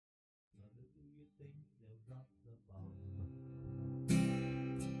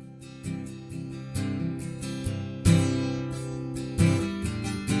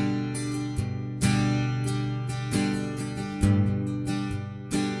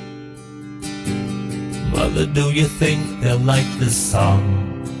Mother, do you think they'll like this song?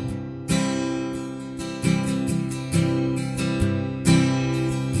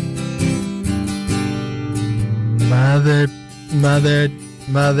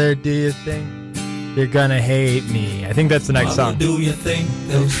 Mother, do you think you're gonna hate me? I think that's the next Mother, song. do you think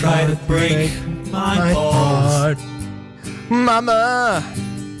they'll try to break my balls? heart. Mama!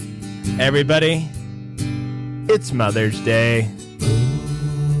 Everybody, it's Mother's Day.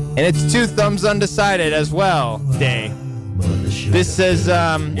 And it's Two Thumbs Undecided as well day. This says,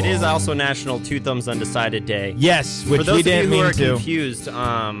 It is also National Two Thumbs Undecided Day. yes, which For those we of you didn't who mean are to. confused,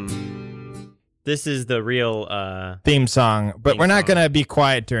 this is the real Theme song, but Theme we're not song. gonna be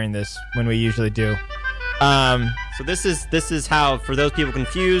quiet during this when we usually do. So this is how, for those people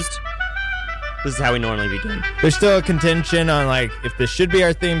confused, this is how we normally begin. There's still a contention on like if this should be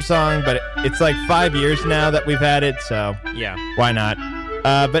our theme song, but it's like 5 years now that we've had it, so Yeah. why not?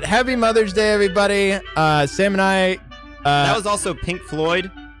 But happy Mother's Day, everybody. Sam and I. That was also Pink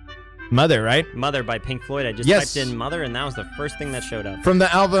Floyd, Mother, right? Mother by Pink Floyd. I just Yes. typed in Mother, and that was the first thing that showed up. From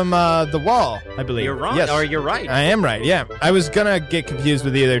the album The Wall, I believe. You're wrong, Yes. or you're right. I am right, yeah. I was gonna get confused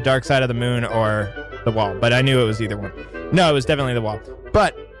with either Dark Side of the Moon or The Wall, but I knew it was either one. No, it was definitely The Wall.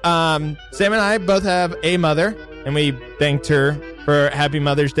 But Sam and I both have a mother, and we thanked her for Happy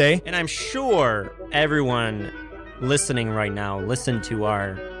Mother's Day. And I'm sure everyone listening right now listened to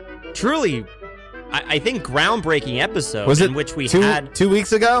our truly, I think, groundbreaking episode Was it in which we two, had. 2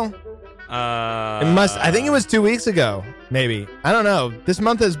 weeks ago? I think it was 2 weeks ago, maybe. I don't know. This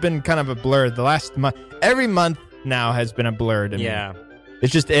month has been kind of a blur. The last month, every month now has been a blur to me. Yeah.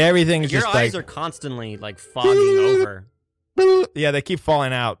 It's just everything's Your just eyes like are constantly like fogging over. yeah, they keep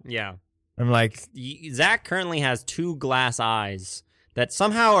falling out. Yeah. I'm like, Zach currently has two glass eyes that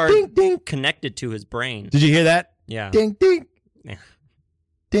somehow are ding ding. connected to his brain. Did you hear that? Yeah. Ding ding. Yeah.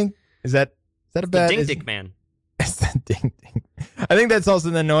 Ding. Is that a The bad? Ding Dick Man. It's the ding ding. I think that's also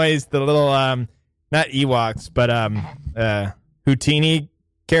the noise the little not Ewoks but Houdini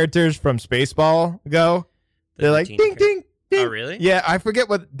characters from Spaceball go. The They're like Houdini ding character. ding ding. Oh, really? Yeah, I forget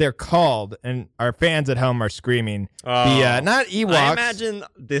what they're called, and our fans at home are screaming. The not Ewoks. I imagine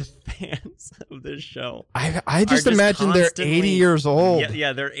the fans of this show. I just are imagine they're constantly- 80 years old.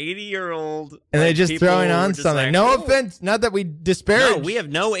 Yeah, they're 80-year-old. And they're just people throwing who are on just something. like, No "Oh." offense, not that we disparage. No, we have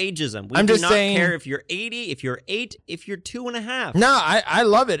no ageism. We I'm do just not saying- care if you're 80, if you're 8, if you're 2.5. No, I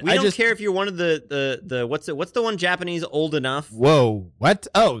love it. We I don't just care if you're one of the what's the one Japanese old enough? Whoa, what?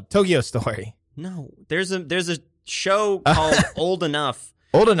 Oh, Tokyo Story. No, there's a show called Old Enough.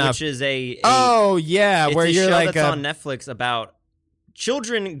 Old enough. Which is a oh yeah, it's where a you're show like that's on Netflix about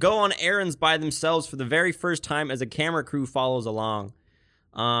children go on errands by themselves for the very first time as a camera crew follows along.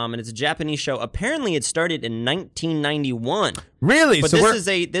 And it's a Japanese show. Apparently, it started in 1991. really. But so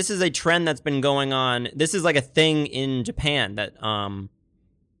this is a trend that's been going on. This is like a thing in Japan that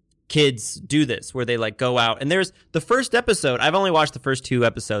kids do this, where they like go out. And there's the first episode. I've only watched the first 2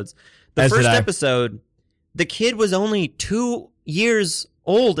 episodes. The As did first I. episode, the kid was only 2 years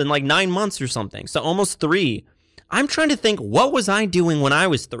old and like 9 months or something. So almost 3. I'm trying to think, what was I doing when I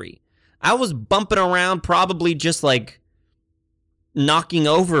was 3? I was bumping around, probably just like knocking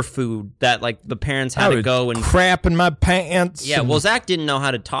over food that like the parents had I to was go and crapping my pants. yeah, and- well, Zach didn't know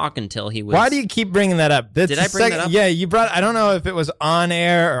how to talk until he was. why do you keep bringing that up? That's Did the I bring that up? Yeah, you brought. I don't know if it was on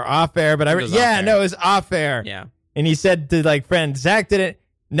air or off air, but It was off yeah, air. no, it was off air. Yeah. And he said to like friend Zach didn't.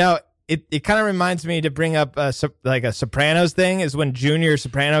 No, it kind of reminds me to bring up like a Sopranos thing is when Junior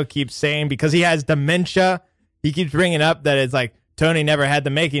Soprano keeps saying because he has dementia, he keeps bringing up that it's like Tony never had the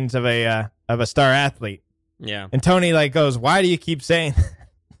makings of a star athlete, Yeah. and Tony like goes, "Why do you keep saying?"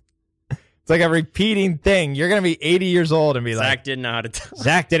 It's like a repeating thing. You're gonna be 80 years old and be Zach like, didn't know how to talk.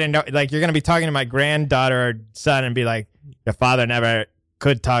 Zach didn't know. Like you're gonna be talking to my granddaughter or son and be like, your father never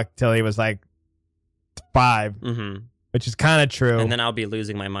could talk till he was like 5, Mm-hmm. which is kind of true. And then I'll be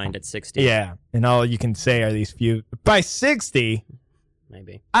losing my mind at 60. Yeah, and all you can say are these few. By 60,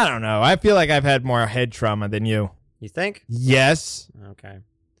 Maybe. I don't know. I feel like I've had more head trauma than you. You think? Yes, Okay.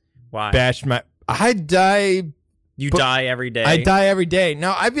 Why? bash my. I die. You but- die every day. I die every day.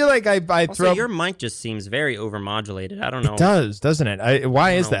 No, I feel like I Also, throw. your mic just seems very overmodulated. I don't know. It does, doesn't it? Why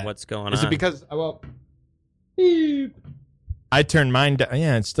I don't is know that? What's going Is on? it because beep. I turned mine down?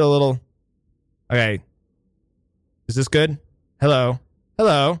 Yeah, it's still a little. Okay. Is this good? Hello.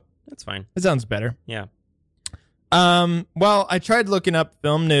 That's fine. It sounds better. Yeah. Well, I tried looking up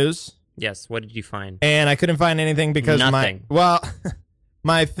film news Yes. What did you find? and I couldn't find anything because Nothing.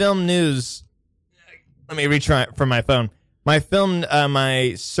 my film news. Let me reach for my phone.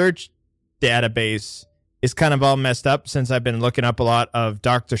 My search database is kind of all messed up since I've been looking up a lot of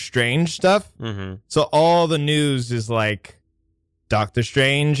Doctor Strange stuff. Mm-hmm. So all the news is like, Doctor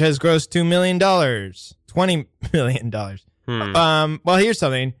Strange has grossed $2 million, $20 million. Well, here's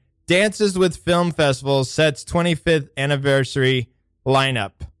something. Dances with Film Festival sets 25th anniversary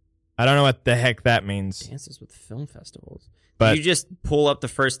lineup. I don't know what the heck that means. Dances with Film Festivals. But Did you just pull up the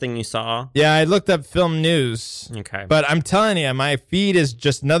first thing you saw? yeah, I looked up film news. Okay. But I'm telling you, my feed is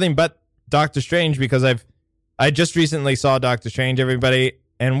just nothing but Doctor Strange because I just recently saw Doctor Strange, everybody,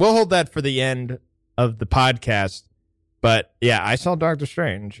 and we'll hold that for the end of the podcast. But yeah, I saw Doctor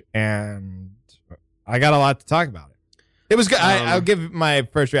Strange, and I got a lot to talk about it. It was good. I'll give my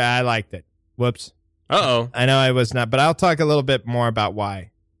first reaction. I liked it. Whoops. Uh-oh. I know I was not, but I'll talk a little bit more about why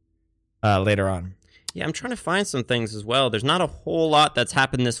later on. Yeah, I'm trying to find some things as well. There's not a whole lot that's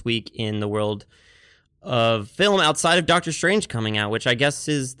happened this week in the world of film outside of Doctor Strange coming out, which I guess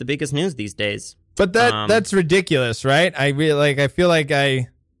is the biggest news these days. But that's ridiculous, right? I feel like I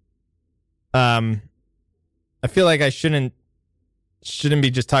shouldn't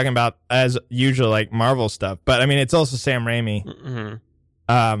be just talking about, as usual, like Marvel stuff. But I mean, it's also Sam Raimi.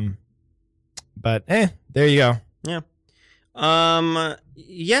 Mm-hmm. But there you go. Yeah.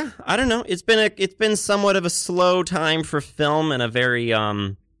 Yeah, I don't know. It's been somewhat of a slow time for film and a very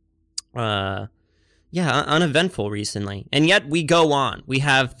uneventful recently. And yet we go on. We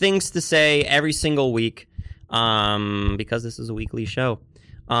have things to say every single week because this is a weekly show.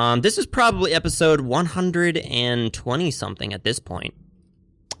 This is probably episode 120 something at this point.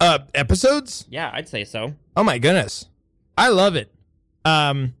 Episodes? Yeah, I'd say so. Oh my goodness. I love it.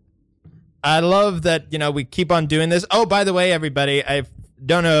 I love that, we keep on doing this. Oh, by the way, everybody, I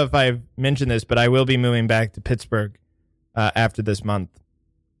don't know if I've mentioned this, but I will be moving back to Pittsburgh after this month.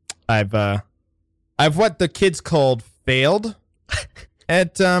 I've what the kids called failed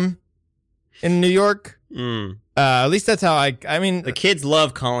at in New York. At least that's how I mean, the kids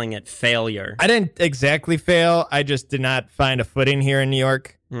love calling it failure. I didn't exactly fail. I just did not find a footing here in New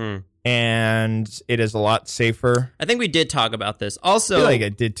York. And it is a lot safer. I think we did talk about this. Also, I feel like I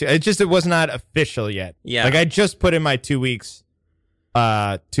did too. It was not official yet. Yeah. Like I just put in my 2 weeks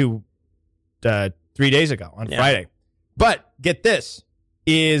 3 days ago on Friday. But get this,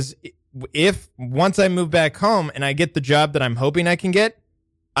 is if once I move back home and I get the job that I'm hoping I can get,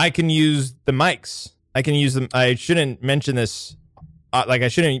 I can use the mics. I can use them. I shouldn't mention this. I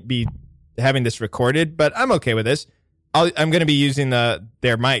shouldn't be having this recorded, but I'm okay with this. I'm going to be using their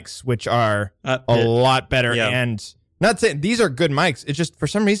mics, which are a lot better. Yeah. And not saying these are good mics. It's just for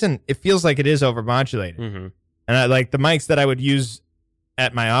some reason it feels like it is overmodulated. Mm-hmm. And I like the mics that I would use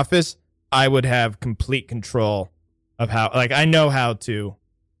at my office. I would have complete control of how. Like I know how to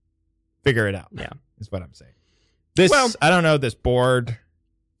figure it out. Yeah, is what I'm saying. I don't know this board.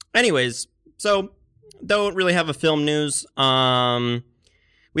 Anyways, so don't really have a film news.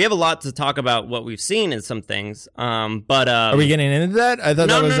 We have a lot to talk about what we've seen in some things. But are we getting into that? I thought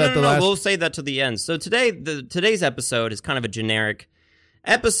that was at the last. We'll save that to the end. So today's episode is kind of a generic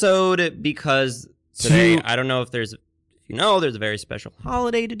episode because today I don't know if there's a very special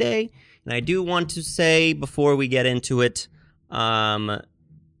holiday today, and I do want to say before we get into it,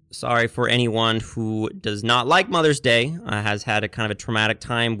 sorry for anyone who does not like Mother's Day, has had a kind of a traumatic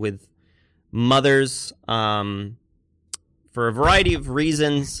time with mothers. For a variety of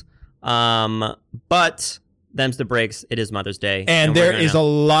reasons, but them's the breaks. It is Mother's Day. And there is a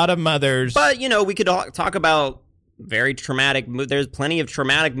lot of mothers. But, we could talk about very traumatic, there's plenty of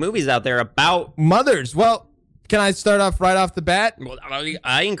traumatic movies out there about mothers. Well, can I start off right off the bat? Well,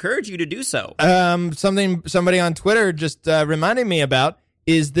 I encourage you to do so. Something somebody on Twitter just reminded me about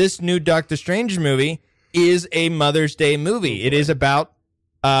is this new Doctor Strange movie is a Mother's Day movie. It is about,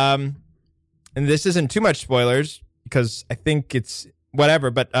 and this isn't too much spoilers, because I think it's whatever,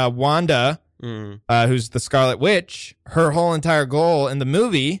 but Wanda, who's the Scarlet Witch, her whole entire goal in the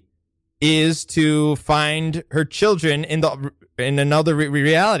movie is to find her children in another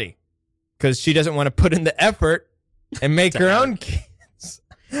reality, because she doesn't want to put in the effort and make her own kids.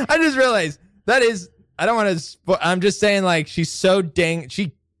 I just realized that is. I don't want to. I'm just saying, like, she's so dang.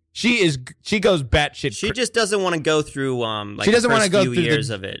 She goes batshit. She just doesn't want to go through she doesn't want to go through years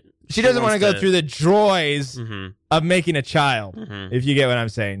of it. She doesn't want to go through the joys of making a child, if you get what I'm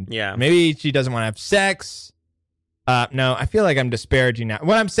saying. Yeah. Maybe she doesn't want to have sex. No, I feel like I'm disparaging now.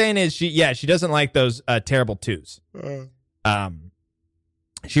 What I'm saying is she doesn't like those terrible twos.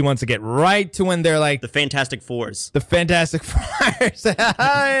 She wants to get right to when they're like... The Fantastic Fours. The Fantastic Fours. No,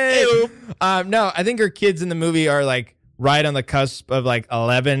 I think her kids in the movie are like right on the cusp of like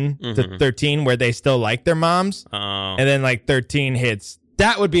 11 to 13 where they still like their moms. Oh. And then like 13 hits...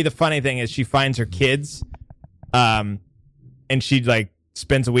 That would be the funny thing is she finds her kids And she like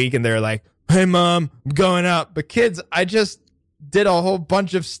spends a week and they're like, hey mom, I'm going out. But kids, I just did a whole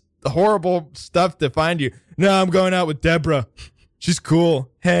bunch of horrible stuff to find you. No, I'm going out with Deborah. She's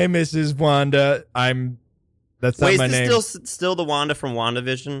cool. Hey, Mrs. Wanda. That's not my name. Wait, is this still the Wanda from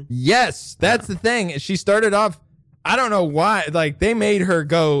WandaVision? Yes, that's the thing. She started off, I don't know why, like they made her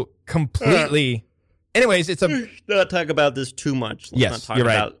go completely. Anyways, it's a. Not talk about this too much. Let's yes, not talk you're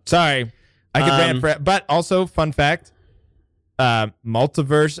right. about... Sorry, I could rant for. But also, fun fact: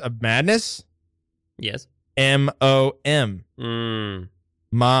 Multiverse of Madness. Yes. MOM.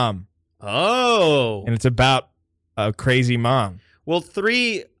 Mom. Oh. And it's about a crazy mom. Well,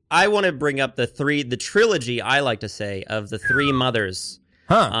 I want to bring up the trilogy, I like to say, of the three mothers.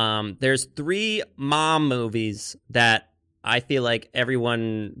 Huh. There's 3 mom movies that I feel like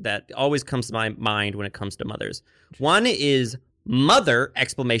everyone that always comes to my mind when it comes to mothers. One is Mother!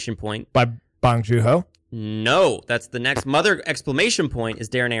 By Bong Joon-ho? No, that's the next. Mother! Is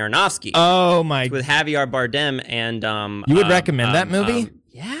Darren Aronofsky. Oh my! With Javier Bardem and You would recommend that movie?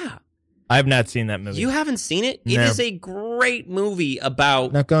 Yeah. I have not seen that movie. You haven't seen it? No. It is a great movie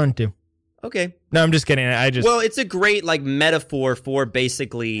about... Not going to. Okay. No, I'm just kidding. Well, it's a great like metaphor for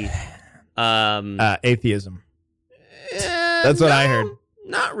basically atheism. That's what I heard.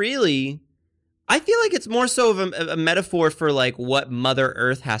 Not really. I feel like it's more so of a metaphor for like what Mother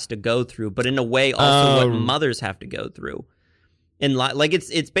Earth has to go through, but in a way also what mothers have to go through. And like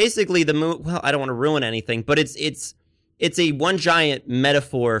it's basically the movie. Well, I don't want to ruin anything, but it's a one giant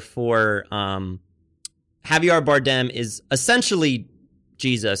metaphor for Javier Bardem is essentially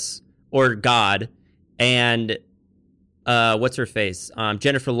Jesus or God, and what's her face?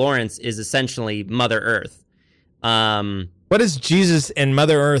 Jennifer Lawrence is essentially Mother Earth. What does Jesus and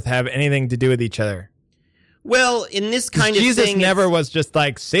Mother Earth have anything to do with each other? Well, in this kind of Jesus thing, never was just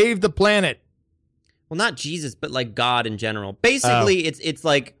like save the planet. Well, not Jesus, but like God in general. Basically, it's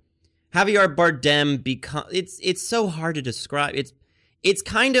like Javier Bardem it's so hard to describe. It's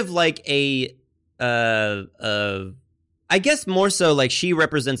kind of like I guess more so like she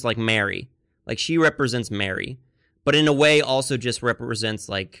represents like Mary. Like she represents Mary, but in a way also just represents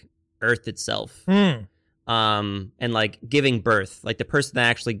like Earth itself. And like giving birth, like the person that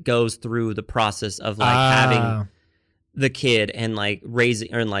actually goes through the process of like having the kid and like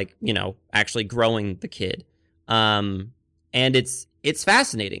raising or like, you know, actually growing the kid. And it's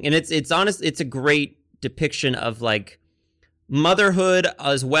fascinating. And it's honest. It's a great depiction of like motherhood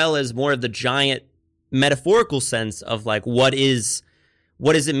as well as more of the giant metaphorical sense of like, what does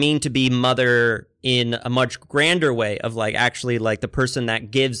it mean to be mother in a much grander way of like actually like the person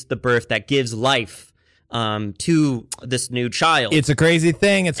that gives the birth, that gives life to this new child. It's a crazy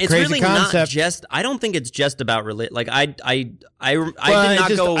thing. It's a crazy really concept. Not just. I don't think it's just about like I did not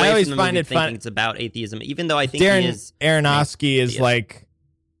go away from the movie thinking it's about atheism, even though I think Darren Aronofsky is like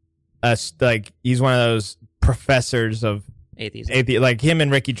he's one of those professors of atheism. Like him and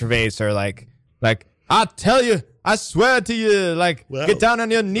Ricky Gervais are like I tell you, I swear to you, like get down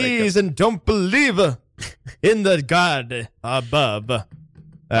on your knees and don't believe in the God above.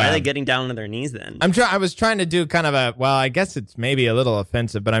 Why are they getting down on their knees then? I was trying to do kind of I guess it's maybe a little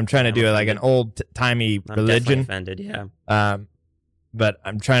offensive, but I'm trying to do like an old-timey religion. I'm offended, yeah. But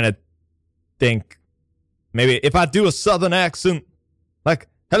I'm trying to think maybe if I do a southern accent, like,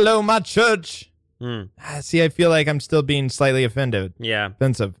 hello, my church. See, I feel like I'm still being slightly offended. Yeah.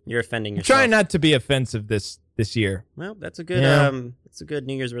 Offensive. You're offending yourself. I'm trying not to be offensive this year. Well, that's a good it's a good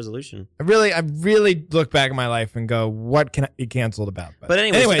New Year's resolution. I really look back at my life and go, what can I be canceled about? But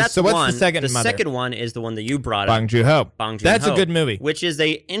anyway, so what's the second mother? The second one is the one that you brought Bong up. Joon-ho. Bong Joon-ho. That's a good movie. Which is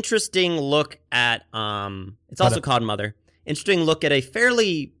a interesting look at it's also called Mother. Interesting look at a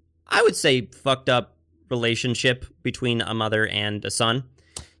fairly, I would say, fucked up relationship between a mother and a son.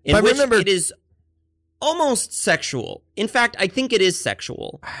 In which it is almost sexual. In fact, I think it is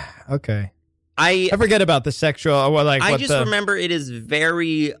sexual. Okay. I forget about the sexual. I just remember it is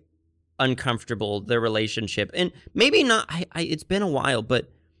very uncomfortable, the relationship. And maybe not, it's been a while,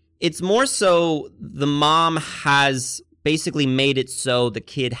 but it's more so the mom has basically made it so the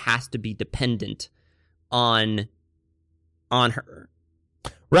kid has to be dependent on her.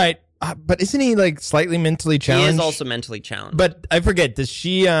 Right. But isn't he like slightly mentally challenged? He is also mentally challenged. But I forget, does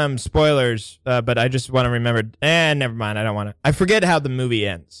she, spoilers, but I just want to remember, never mind, I don't want to. I forget how the movie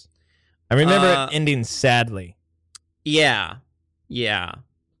ends. I remember it ending sadly. Yeah.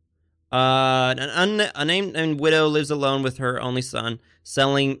 An unnamed widow lives alone with her only son,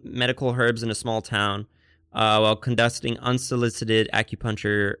 selling medical herbs in a small town, while conducting unsolicited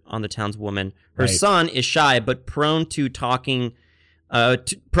acupuncture on the town's woman. Her son is shy, but prone to talking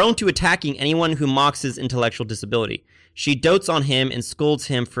prone to attacking anyone who mocks his intellectual disability. She dotes on him and scolds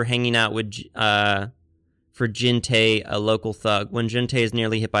him for hanging out with for Jin-tae, a local thug. When Jin-tae is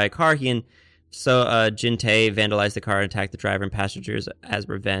nearly hit by a car, Jin-tae vandalized the car and attacked the driver and passengers as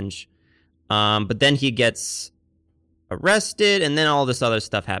revenge. But then he gets arrested, and then all this other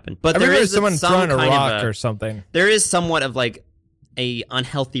stuff happened. But there is someone throwing a rock or something. There is somewhat of like a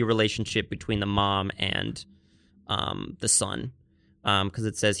unhealthy relationship between the mom and the son, because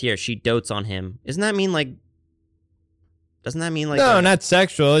it says here she dotes on him. Doesn't that mean like? No, not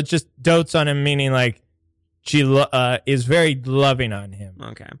sexual. It just dotes on him, meaning like she is very loving on him.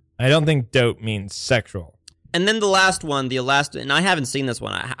 Okay. I don't think dote means sexual. And then the last, and I haven't seen this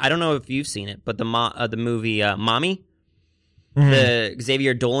one. I don't know if you've seen it, but the movie Mommy, the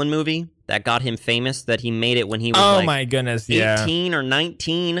Xavier Dolan movie that got him famous, that he made it when he was my goodness, 18 or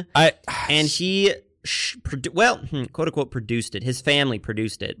 19. And he, quote unquote, produced it. His family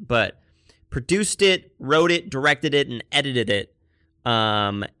produced it, but produced it, wrote it, directed it, and edited it.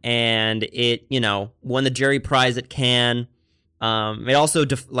 And it, won the Jury Prize at Cannes. It also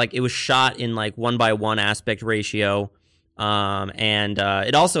it was shot in like 1:1 aspect ratio, and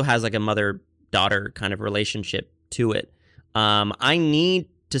it also has like a mother-daughter kind of relationship to it. I need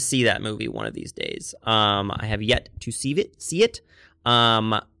to see that movie one of these days. I have yet to see it.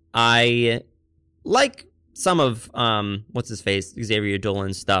 I like some of what's his face, Xavier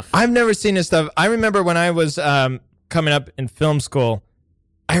Dolan's stuff. I've never seen his stuff. I remember when I was coming up in film school,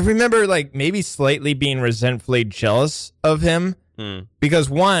 I remember like maybe slightly being resentfully jealous of him because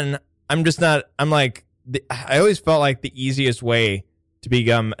one, I always felt like the easiest way to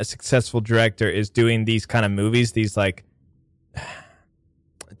become a successful director is doing these kind of movies, these like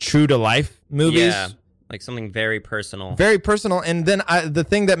true to life movies. Yeah, like something very personal. Very personal. And then the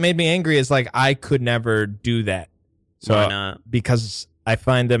thing that made me angry is like I could never do that. So why not? Because I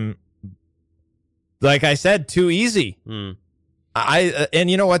find them, like I said, too easy.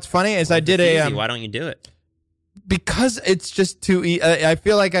 And you know what's funny is I did easy, why don't you do it? Because it's just too I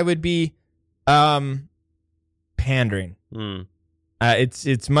feel like I would be pandering.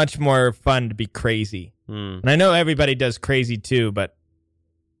 It's much more fun to be crazy. And I know everybody does crazy too, but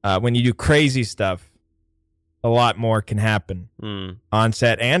when you do crazy stuff, a lot more can happen on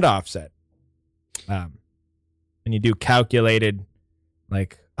set and off set. When you do calculated,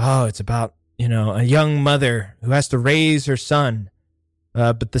 like, oh, it's about a young mother who has to raise her son,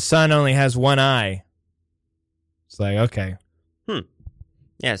 but the son only has one eye. It's like, okay.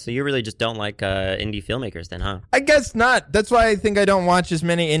 Yeah, so you really just don't like indie filmmakers then, huh? I guess not. That's why I think I don't watch as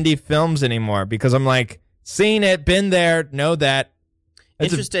many indie films anymore, because I'm like, seen it, been there, know that.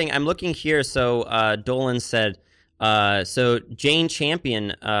 Interesting. I'm looking here. So Dolan said, so Jane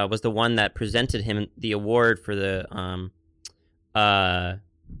Champion was the one that presented him the award for the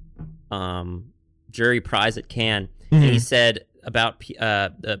jury prize at Cannes. And he said about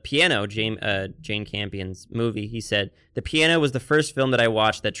the piano, Jane Campion's movie, he said, "The Piano was the first film that I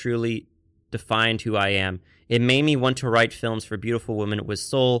watched that truly defined who I am. It made me want to write films for beautiful women with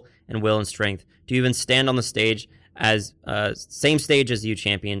soul and will and strength. To even stand on the stage as same stage as you,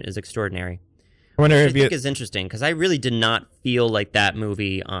 Champion, is extraordinary." I wonder Which if I think is interesting, because I really did not feel like that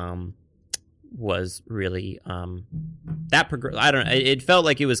movie was really that I don't know. It felt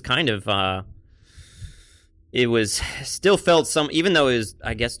like it was kind of it was still felt even though it was,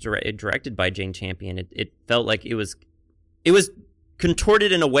 I guess, directed by Jane Champion. It felt like it was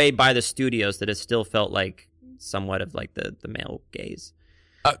contorted in a way by the studios that it still felt like somewhat of like the male gaze.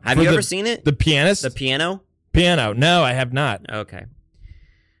 Have you ever seen it? The Pianist? The Piano? Piano. No, I have not. Okay.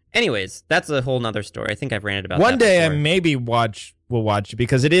 Anyways, that's a whole nother story. I think I've ranted about one that day before. I maybe will watch it,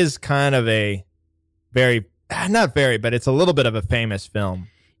 because it is kind of a very, not very, but it's a little bit of a famous film.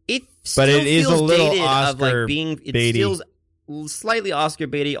 It still it is feels a little dated Oscar of like being. It baity. feels slightly Oscar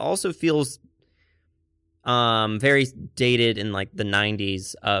baity. Also feels very dated in like the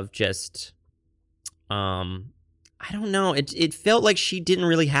 90s of just I don't know. It felt like she didn't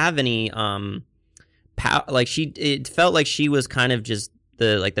really have any it felt like she was kind of just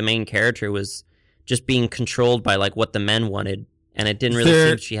the main character was just being controlled by like what the men wanted, and it didn't really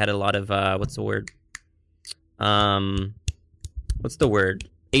seem she had a lot of what's the word?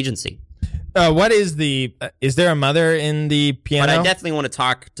 Agency. What is is there a mother in the Piano? But I definitely want to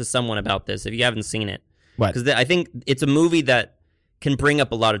talk to someone about this if you haven't seen it. What? Because I think it's a movie that can bring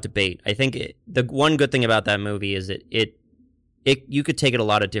up a lot of debate. I think the one good thing about that movie is it you could take it a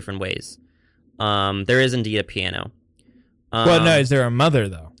lot of different ways. There is indeed a piano. Well, no, is there a mother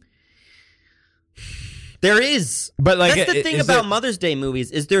though? There is. But like, that's the thing about Mother's Day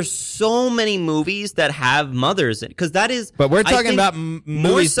movies is there's so many movies that have mothers in it. Because that is. But we're talking about more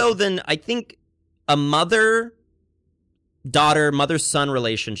movies. so than I think a mother-daughter, mother-son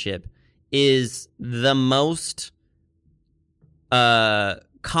relationship is the most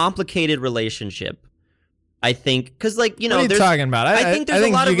complicated relationship. I think because, like, you know, what are you talking about? I think there's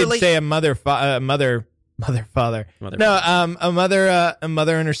a lot of you could say a mother, father. A mother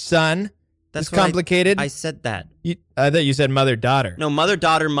and her son. That's complicated. I said that. I thought you said mother daughter. No, mother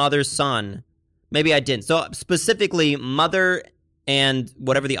daughter, mother son. Maybe I didn't. So specifically, mother and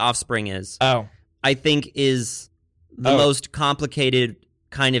whatever the offspring is. Oh, I think is the most complicated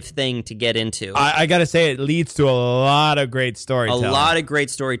kind of thing to get into. I gotta say, it leads to a lot of great storytelling. A lot of great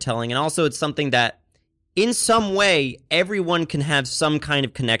storytelling, and also it's something that, in some way, everyone can have some kind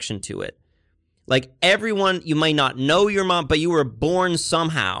of connection to it. Like, everyone, you might not know your mom, but you were born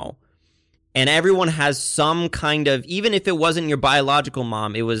somehow. And everyone has some kind of, even if it wasn't your biological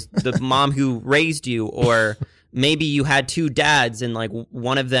mom, it was the mom who raised you, or maybe you had two dads and, like,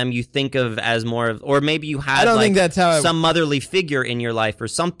 one of them you think of as more of, or maybe you had some motherly figure in your life or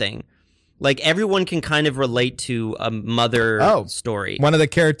something. Like, everyone can kind of relate to a mother story. One of the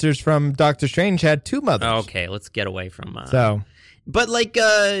characters from Doctor Strange had two mothers. Okay, let's get away from But, like,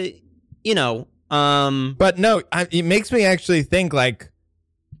 you know. But no, it makes me actually think, like,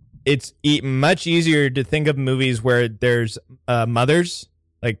 it's much easier to think of movies where there's mothers,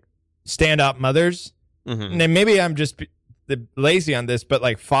 like stand-up mothers. Mm-hmm. And then maybe I'm just lazy on this, but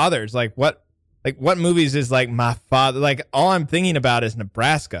like fathers, like what movies is like my father? Like, all I'm thinking about is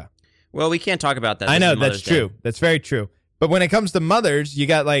Nebraska. Well, we can't talk about that. I know, that's true. That's very true. But when it comes to mothers, you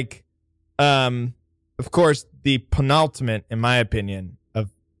got like, of course, the penultimate, in my opinion, of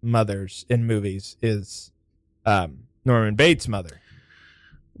mothers in movies is Norman Bates' mother.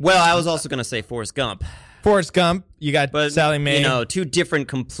 Well, I was also going to say Forrest Gump. Forrest Gump, you got Sally Mae. You know, two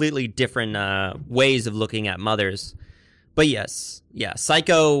completely different ways of looking at mothers. But yes, yeah,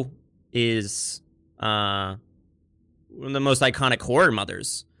 Psycho is one of the most iconic horror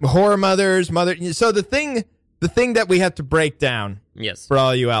mothers. So the thing that we have to break down, yes, for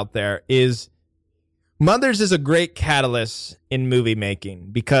all you out there, is mothers is a great catalyst in movie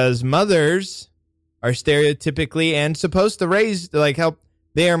making, because mothers are stereotypically and supposed to raise, like, help.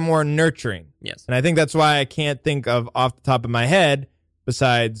 They are more nurturing. Yes. And I think that's why I can't think of off the top of my head,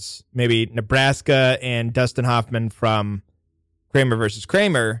 besides maybe Nebraska and Dustin Hoffman from Kramer versus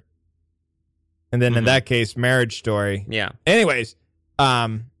Kramer. And then in that case, Marriage Story. Yeah. Anyways,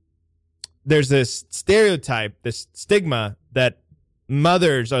 there's this stereotype, this stigma that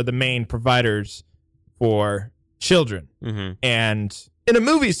mothers are the main providers for children. Mm-hmm. And in a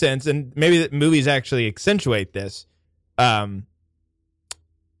movie sense, and maybe that movies actually accentuate this,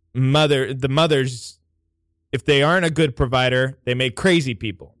 the mothers, if they aren't a good provider, they make crazy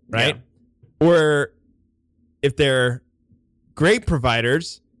people, right? Yeah. Or if they're great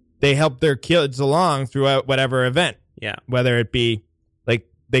providers, they help their kids along throughout whatever event. Yeah. Whether it be like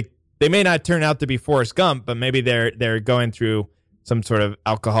they may not turn out to be Forrest Gump, but maybe they're going through some sort of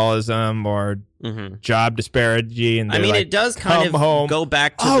alcoholism or job disparity, and I mean, like, it does kind of home. go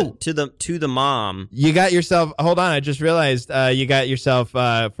back to the mom. You got yourself. Hold on, I just realized you got yourself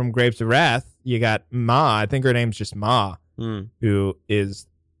from Grapes of Wrath. You got Ma. I think her name's just Ma, who is,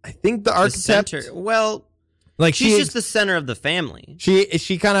 I think, the architect. Well, like she's just the center of the family.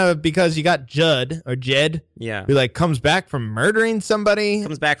 She kind of, because you got Jed, yeah, who like comes back from murdering somebody.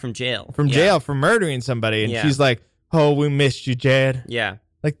 Comes back from jail. Jail for murdering somebody, and she's like, "Oh, we missed you, Jed. Yeah,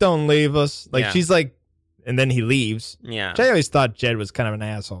 like, don't leave us." Like, she's like, and then he leaves. Yeah, I always thought Jed was kind of an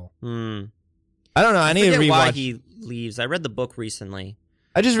asshole. I don't know. I need to rewatch. Why he leaves? I read the book recently.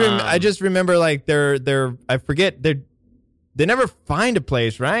 I just remember like they're I forget they never find a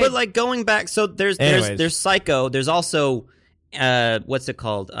place, right? But like going back, so there's Psycho. There's also what's it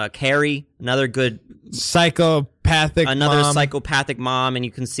called? Carrie, another good psychopathic mom, and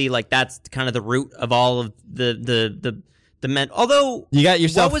you can see like that's kind of the root of all of the men. Although you got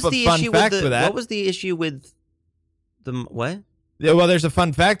yourself a fun fact for that. What was the issue with the what? Yeah, well, there's a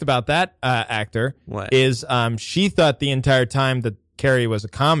fun fact about that actor. What is she thought the entire time that Carrie was a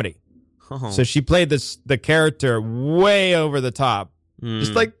comedy. So she played the character way over the top.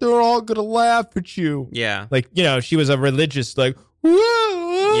 Just like, they're all gonna laugh at you. Yeah. Like, you know, she was a religious, like,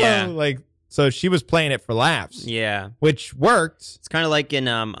 whoa. Yeah. Like, so she was playing it for laughs. Yeah. Which worked. It's kind of like in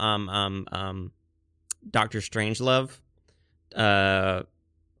Dr. Strangelove.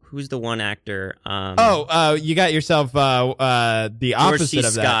 Who's the one actor? You got yourself the opposite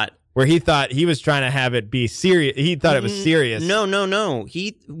of that. Scott. Where he thought he was trying to have it be serious. He thought it was serious. No.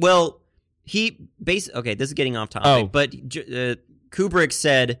 Okay, this is getting off topic, but Kubrick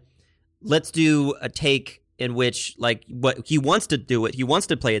said, let's do a take in which, like, what he wants to do it. He wants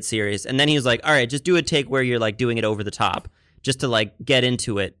to play it serious. And then he was like, all right, just do a take where you're, like, doing it over the top, just to, like, get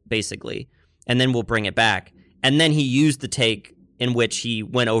into it, basically. And then we'll bring it back. And then he used the take in which he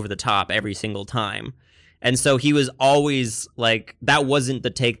went over the top every single time. And so he was always, like, that wasn't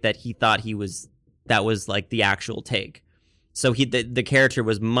the take that he thought that was, like, the actual take. So the character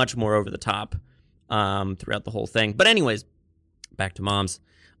was much more over the top throughout the whole thing. But anyways, back to moms.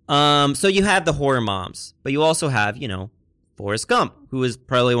 So you have the horror moms, but you also have, Forrest Gump, who is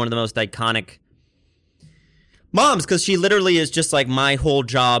probably one of the most iconic moms, because she literally is just like, my whole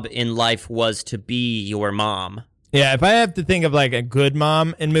job in life was to be your mom. Yeah, if I have to think of like a good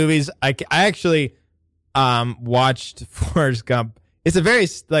mom in movies, I actually watched Forrest Gump. It's a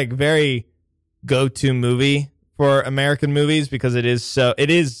very go-to movie for American movies because it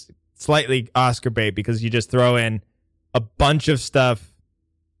is slightly Oscar bait because you just throw in a bunch of stuff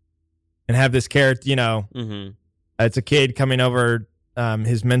and have this character, it's a kid coming over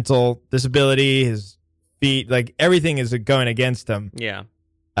his mental disability, his feet, like everything is going against him. Yeah.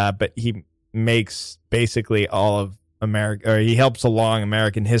 But he makes basically all of America, or he helps along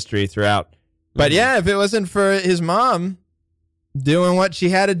American history throughout. But yeah, if it wasn't for his mom doing what she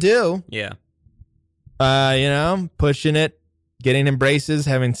had to do, yeah, pushing it, getting embraces,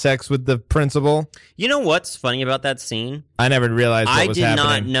 having sex with the principal. You know what's funny about that scene? I never realized what was happening.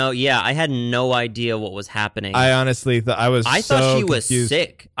 I did not know. Yeah, I had no idea what was happening. I honestly thought I thought she was confused.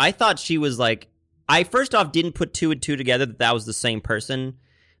 sick. I thought she was like. I first off didn't put two and two together that was the same person.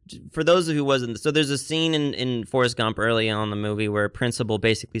 For those who wasn't, so there's a scene in Forrest Gump early on in the movie where a principal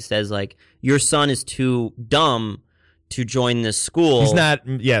basically says like, your son is too dumb to join this school. He's not.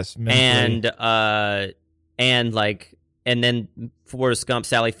 Yes, mentally. And then Forrest Gump,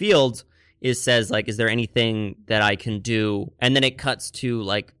 Sally Fields says like, is there anything that I can do? And then it cuts to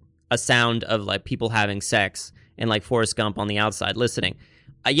like a sound of like people having sex and like Forrest Gump on the outside listening.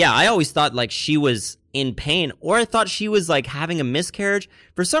 Yeah, I always thought like she was in pain, or I thought she was like having a miscarriage.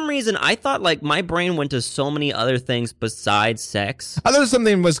 For some reason, I thought like my brain went to so many other things besides sex. I thought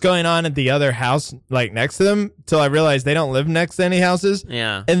something was going on at the other house, like next to them, till I realized they don't live next to any houses.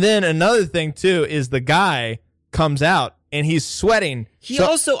 Yeah. And then another thing too is the guy comes out and he's sweating.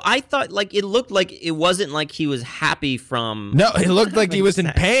 I thought like it looked like it wasn't like he was happy from. No, it looked like he was in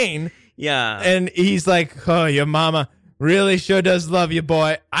pain. Yeah. And he's like, oh, your mama really sure does love you,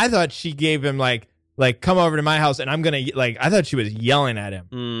 boy. I thought she gave him like come over to my house and I'm gonna I thought she was yelling at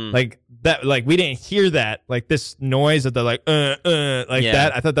him like that, like we didn't hear that, like this noise of the like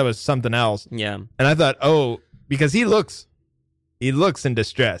that. I thought that was something else. Yeah. And I thought, because he looks in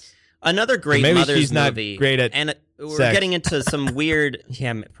distress. Another great maybe mother's she's not movie, great at and we're sex. getting into some weird.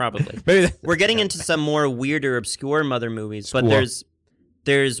 Yeah, probably. We're getting into some more weirder, obscure mother movies, but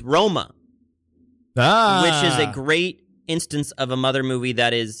there's Roma, which is a great instance of a mother movie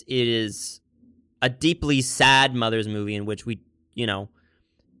it is a deeply sad mother's movie in which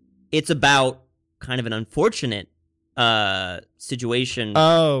it's about kind of an unfortunate situation.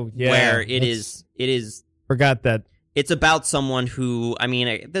 Oh yeah, where it is forgot that. It's about someone who,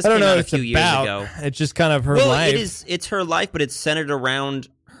 this came out a few years ago. It's just kind of her life. It's her life, but it's centered around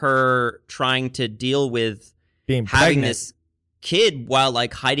her trying to deal with being having pregnant. this kid while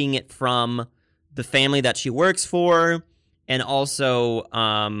like hiding it from the family that she works for, and also,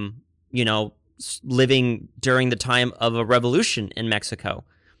 living during the time of a revolution in Mexico.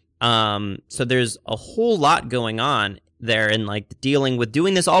 So there's a whole lot going on there, and like dealing with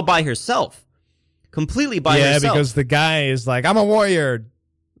doing this all by herself. Completely by herself. Yeah, because the guy is like, I'm a warrior.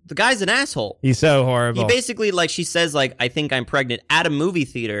 The guy's an asshole. He's so horrible. He basically, like, she says, like, I think I'm pregnant at a movie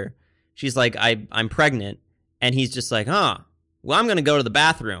theater. She's like, I'm pregnant. And he's just like, well, I'm going to go to the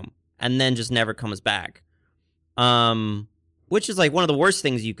bathroom. And then just never comes back. Which is, like, one of the worst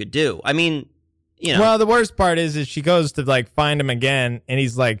things you could do. Well, the worst part is she goes to, like, find him again. And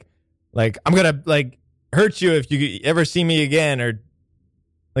he's like, I'm going to, like, hurt you if you ever see me again. Or...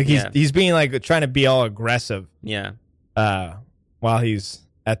 Like he's being like trying to be all aggressive. Yeah. While he's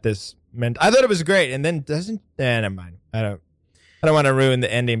at this I thought it was great, and then never mind. I don't want to ruin the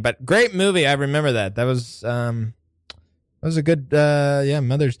ending, but great movie. I remember that. That was a good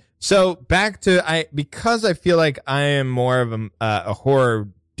mothers. So back to because I feel like I am more of a horror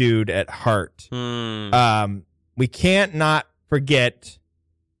dude at heart. We can't not forget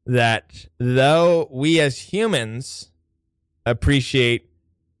that though we as humans appreciate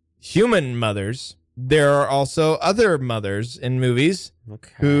human mothers, there are also other mothers in movies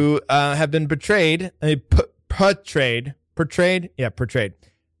who have been portrayed,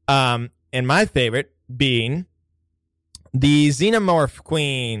 and my favorite being the Xenomorph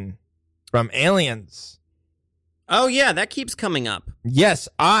Queen from Aliens. Oh yeah, that keeps coming up. Yes,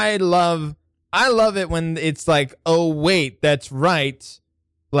 I love it when it's like, oh wait, that's right.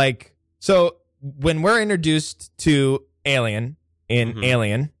 Like, so when we're introduced to Alien in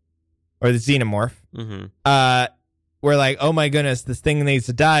Alien or the Xenomorph, we're like, oh my goodness, this thing needs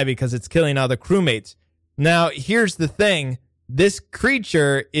to die because it's killing all the crewmates. Now, here's the thing. This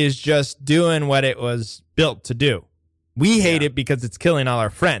creature is just doing what it was built to do. We hate it because it's killing all our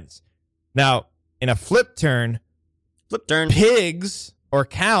friends. Now, in a flip turn, pigs or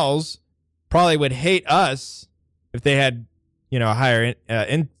cows probably would hate us if they had, higher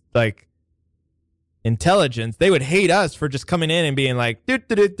intelligence. They would hate us for just coming in and being like,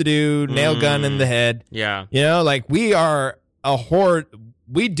 nail gun in the head. Yeah. Like we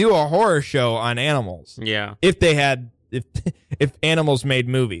do a horror show on animals. Yeah. If they had, if animals made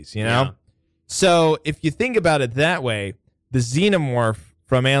movies, Yeah. So if you think about it that way, the Xenomorph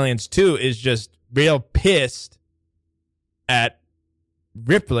from Aliens 2 is just real pissed at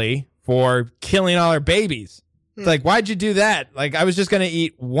Ripley for killing all her babies. It's like, why'd you do that? Like, I was just going to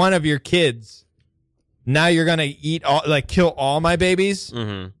eat one of your kids. Now you're going to kill all my babies?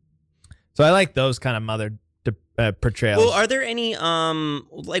 Mm-hmm. So I like those kind of mother portrayals. Well, are there any,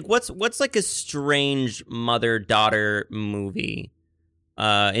 what's like a strange mother-daughter movie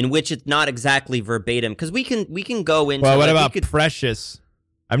in which it's not exactly verbatim? Because we can go into... Well, what about Precious?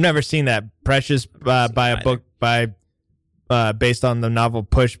 I've never seen that. Precious by a book based on the novel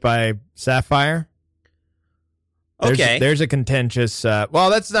Push by Sapphire. There's a contentious... well,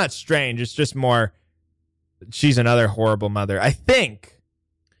 that's not strange. It's just more... She's another horrible mother, I think.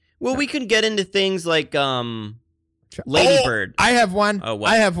 Well, we can get into things like Lady Bird. I have one. Oh,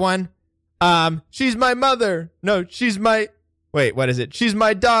 what? I have one. She's my mother. No, she's my... Wait, what is it? She's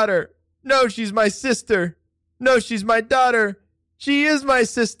my daughter. No, she's my sister. No, she's my daughter. She is my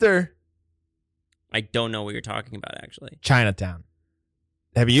sister. I don't know what you're talking about, actually. Chinatown.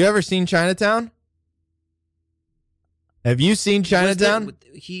 Have you ever seen Chinatown? Have you seen Chinatown?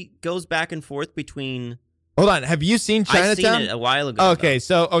 He goes back and forth between... Hold on. Have you seen Chinatown? I've seen it a while ago. Okay,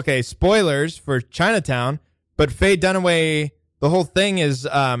 spoilers for Chinatown, but Faye Dunaway, the whole thing is,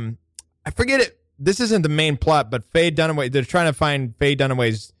 I forget it. This isn't the main plot, but Faye Dunaway, they're trying to find Faye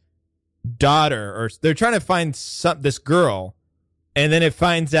Dunaway's daughter, or they're trying to find this girl, and then it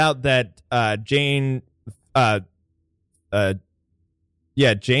finds out that Faye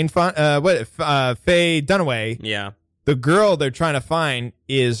Dunaway, Yeah. the girl they're trying to find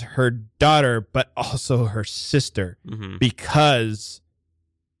is her daughter, but also her sister, because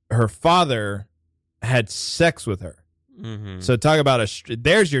her father had sex with her. So talk about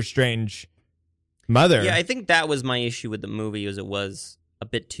there's your strange mother. Yeah, I think that was my issue with the movie, it was a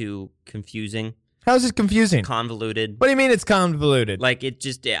bit too confusing. How is it confusing? Convoluted. What do you mean it's convoluted? Like, it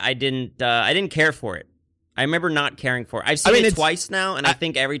just, I didn't care for it. I remember not caring for it. I've seen it twice now, and I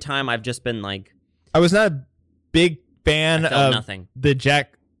think every time I've just been like... I was not a big fan of the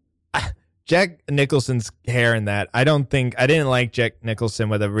Jack Nicholson's hair in that. I didn't like Jack Nicholson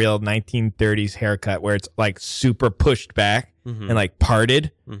with a real 1930s haircut where it's like super pushed back and like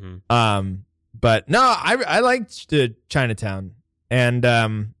parted. But no, I liked Chinatown, and I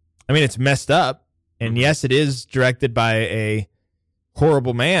mean, it's messed up, and yes, it is directed by a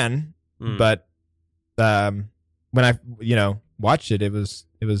horrible man, but when I watched it, it was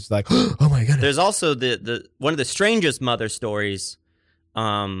like, oh my goodness. There's also the one of the strangest mother stories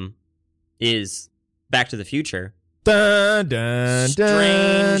is Back to the Future. Dun, dun,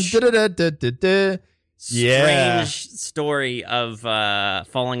 Strange. dun, dun, dun, dun, dun. Yeah. Strange story of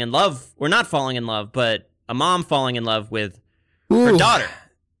falling in love, or not falling in love, but a mom falling in love with her daughter,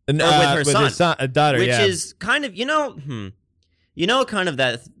 or with her son, a daughter, which is kind of kind of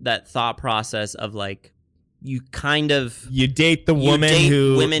that thought process of like, you date the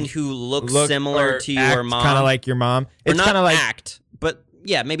women who look similar to your mom, kind of like your mom. It's kind of like act, but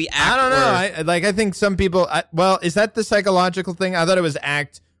yeah, maybe act. I don't know. I think some people. Is that the psychological thing? I thought it was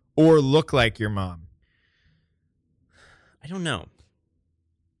act or look like your mom. I don't know.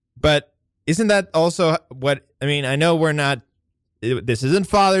 But isn't that also what I mean? I know we're not. This isn't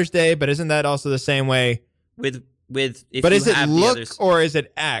Father's Day, but isn't that also the same way with? But is it look or is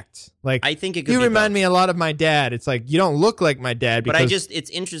it act? Like, I think it could. You be remind both. me a lot of my dad. It's like you don't look like my dad. Because, but it's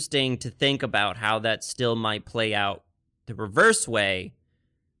interesting to think about how that still might play out the reverse way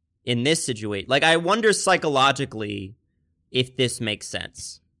in this situation. Like, I wonder psychologically if this makes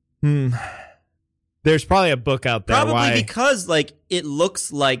sense. There's probably a book out there. Probably because like it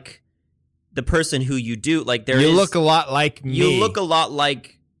looks like the person who you do like. You look a lot like me. You look a lot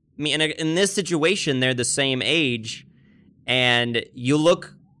like mean, in this situation, they're the same age, and you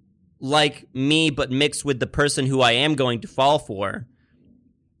look like me, but mixed with the person who I am going to fall for.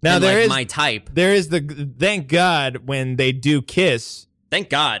 Now and there like is my type. There is thank God when they do kiss. Thank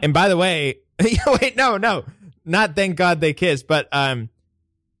God. And by the way, wait, no, not thank God they kiss, but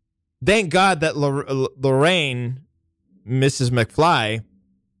thank God that Lorraine, Mrs. McFly,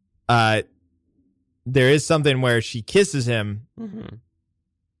 there is something where she kisses him.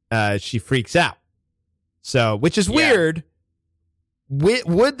 Mm-hmm. She freaks out. So, which is weird.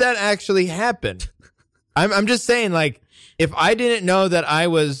 Would that actually happen? I'm just saying, like, if I didn't know that I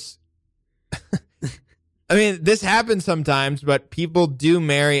was, I mean, this happens sometimes, but people do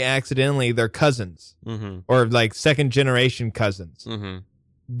marry accidentally their cousins or like second generation cousins. Mm-hmm.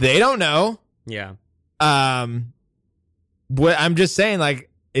 They don't know. Yeah. What I'm just saying, like,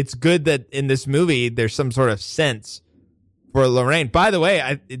 it's good that in this movie there's some sort of sense for Lorraine. By the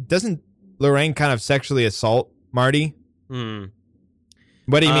way, it doesn't Lorraine kind of sexually assault Marty?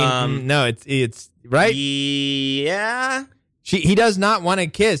 What do you mean? No, it's right. Yeah. He does not want to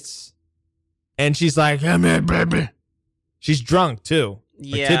kiss, and she's like, "Come here, baby." She's drunk too.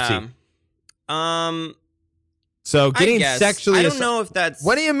 Yeah. Tipsy. So getting sexually, I don't know if that's.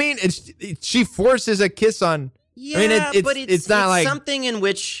 What do you mean? She forces a kiss on. Yeah, I mean, but it's not like something in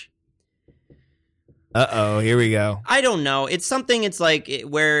which. Here we go. I don't know. It's something. It's like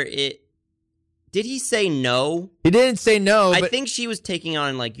where it. Did he say no? He didn't say no. I but think she was taking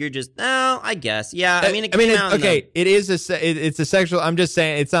on like you're just. No, I guess. Yeah. I mean, okay. It is it's a sexual. I'm just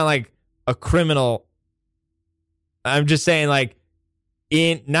saying it's not like a criminal. I'm just saying like,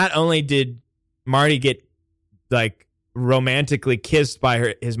 not only did Marty get like romantically kissed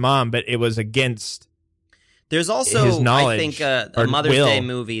by his mom, but it was against. There's also, his knowledge, I think, a Mother's Day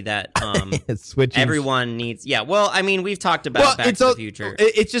movie that everyone needs. Yeah, well, I mean, we've talked about Back to the Future.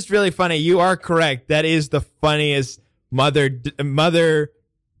 It's just really funny. You are correct. That is the funniest mother,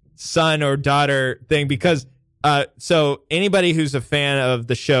 son, or daughter thing because so anybody who's a fan of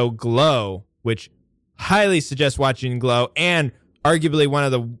the show Glow, which highly suggest watching Glow, and arguably one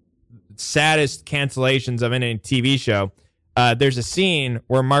of the saddest cancellations of any TV show, there's a scene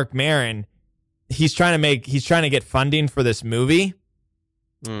where Mark Maron, he's trying to get funding for this movie,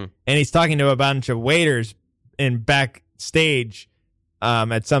 and he's talking to a bunch of waiters in backstage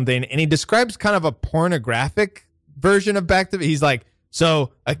at something, and he describes kind of a pornographic version of he's like,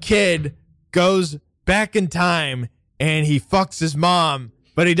 so a kid goes back in time and he fucks his mom,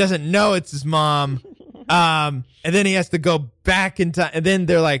 but he doesn't know it's his mom, and then he has to go back in time, and then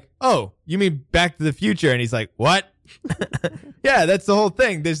they're like, oh, you mean Back to the Future? And he's like, what? Yeah, that's the whole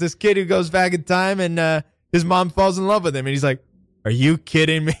thing. There's this kid who goes back in time and his mom falls in love with him, and he's like, are you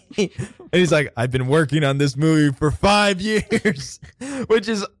kidding me? And he's like, I've been working on this movie for 5 years, which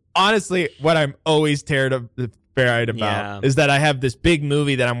is honestly what I'm always terrified about, is that I have this big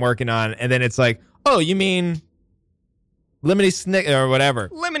movie that I'm working on, and then it's like, oh, you mean Lemony Snicket or whatever.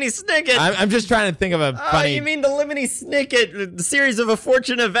 Lemony Snicket. I'm just trying to think of a funny. Oh, you mean the Lemony Snicket, the series of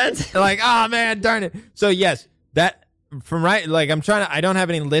unfortunate events? Like, oh man, darn it. So yes, that from right. Like I don't have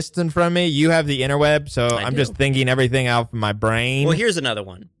any lists in front of me. You have the interweb, so I'm just thinking everything out from my brain. Well, here's another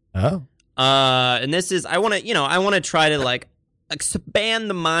one. Oh. And this is I want to try to like expand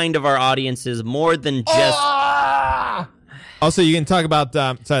the mind of our audiences more than just. Also, you can talk about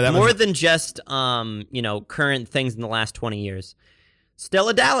more than just current things in the last 20 years.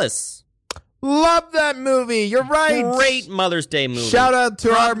 Stella Dallas. Love that movie. You're right. Great Mother's Day movie. Shout out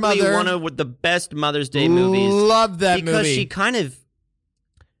to our mother. One of the best Mother's Day movies. Love that movie. Because she kind of,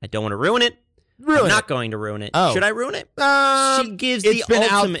 I don't want to ruin it. I'm not going to ruin it. Oh. Should I ruin it? She gives it's been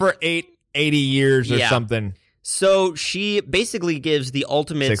out for 80 years or something. So she basically gives the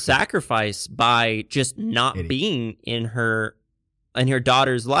ultimate sacrifice by just not being in her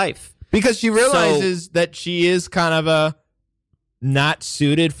daughter's life. Because she realizes that she is kind of a not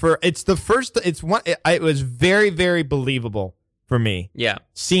suited for it was very, very believable for me. Yeah.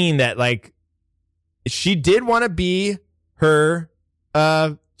 Seeing that, like, she did want to be her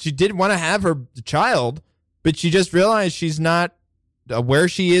she did want to have her child, but she just realized she's not where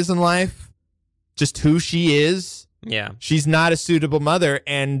she is in life, just who she is. Yeah. She's not a suitable mother,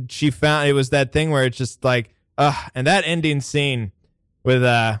 and she found it was that thing where it's just like, and that ending scene with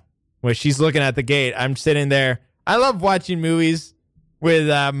where she's looking at the gate. I'm sitting there. I love watching movies with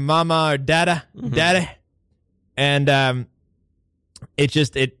mama or daddy, and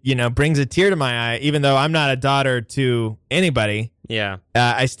it brings a tear to my eye. Even though I'm not a daughter to anybody,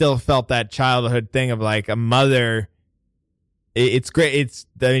 I still felt that childhood thing of like a mother. It's great.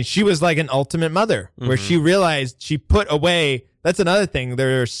 She was like an ultimate mother, where she realized she put away that's another thing.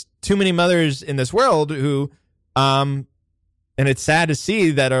 There's too many mothers in this world who, and it's sad to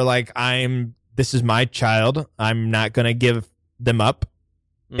see that are like, this is my child. I'm not going to give them up.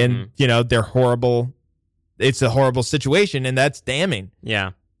 And, they're horrible. It's a horrible situation, and that's damning.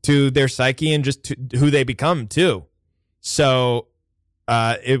 Yeah. To their psyche and just to who they become, too. So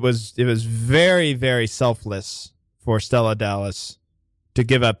it was very, very selfless for Stella Dallas to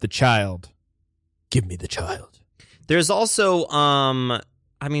give up the child. Give me the child. There's also,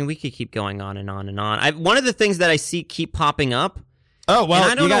 we could keep going on and on and on. One of the things that I see keep popping up. Oh, well,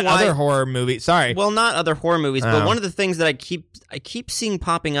 I don't you got know why, other horror movies. Sorry. Well, not other horror movies, but one of the things that I keep seeing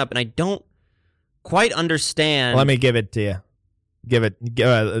popping up, and I don't quite understand. Let me give it to you.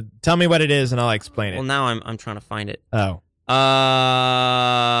 Tell me what it is, and I'll explain it. Well, now I'm trying to find it. Oh.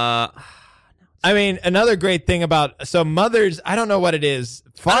 Another great thing about mothers. I don't know what it is.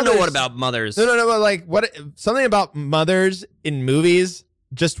 I don't know what about mothers. No. Like something about mothers in movies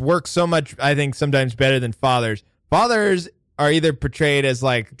just works so much. I think sometimes better than fathers. Fathers are either portrayed as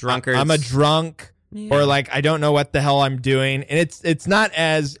like drunkards. I'm a drunk, or like I don't know what the hell I'm doing, and it's not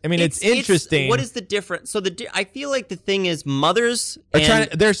as. It's interesting. What is the difference? So I feel like the thing is mothers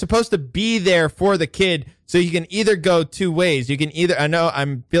they're supposed to be there for the kid, so you can either go two ways. You can either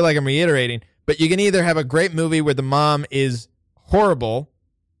feel like I'm reiterating, but you can either have a great movie where the mom is horrible,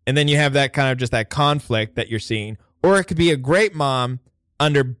 and then you have that kind of just that conflict that you're seeing, or it could be a great mom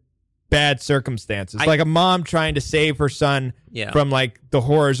under bad circumstances, like a mom trying to save her son from like the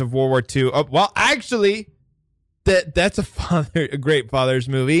horrors of World War II. Oh, well, actually, that's a great father's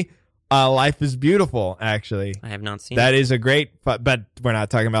movie. Life is Beautiful. Actually, I have not seen that. Is a great, but we're not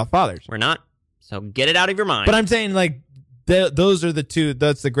talking about fathers. We're not. So get it out of your mind. But I'm saying like those are the two.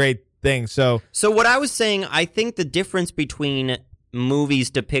 That's the great thing. So what I was saying, I think the difference between movies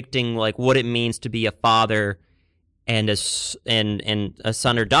depicting like what it means to be a father and a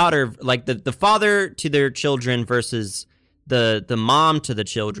son or daughter, like the father to their children versus the mom to the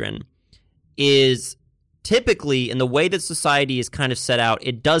children, is typically, in the way that society is kind of set out,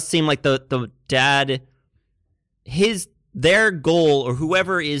 it does seem like the dad, their goal, or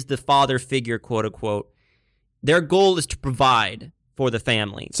whoever is the father figure, quote unquote, their goal is to provide for the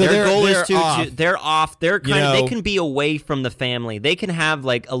family. So their goal is they're off. They're they can be away from the family. They can have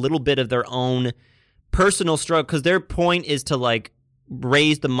like a little bit of their own personal struggle, because their point is to like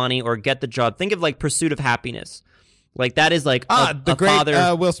raise the money or get the job. Think of like Pursuit of Happiness. Like that is like the great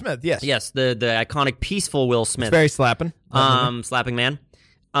father, Will Smith. Yes, the iconic peaceful Will Smith. It's very slapping. Slapping man.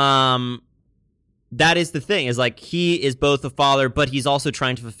 That is the thing, is like he is both a father, but he's also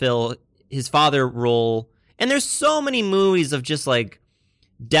trying to fulfill his father role. And there's so many movies of just like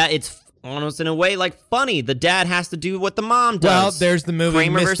dad. It's almost in a way like funny. The dad has to do what the mom does. Well, there's the movie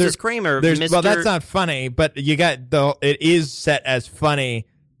Kramer versus Kramer. Well, that's not funny, but you got it is set as funny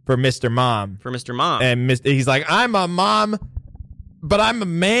for Mr. Mom. For Mr. Mom. And he's like, I'm a mom, but I'm a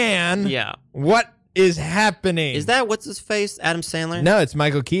man. Yeah. What is happening? Is that what's his face? Adam Sandler? No, it's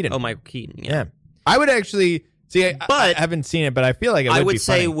Michael Keaton. Oh, Michael Keaton. Yeah. I would actually see. I haven't seen it, but I feel like it would be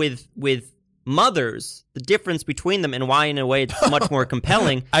funny. say with mothers, the difference between them and why in a way it's much more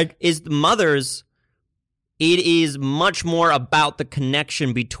compelling is the mothers. It is much more about the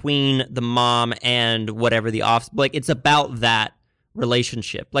connection between the mom and whatever the like it's about that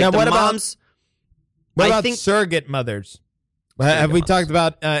relationship. Like now, the moms. What about surrogate mothers? Have we talked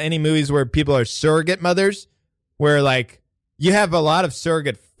about any movies where people are surrogate mothers, where like you have a lot of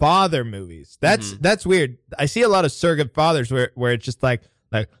surrogate father movies? That's weird. I see a lot of surrogate fathers where it's just like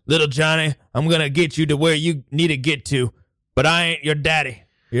little Johnny, I'm gonna get you to where you need to get to, but I ain't your daddy.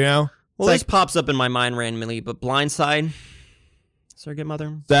 You know. Well, this pops up in my mind randomly, but Blindside, surrogate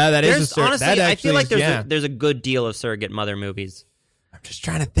mother. That is honestly. I feel like there's there's a good deal of surrogate mother movies. I'm just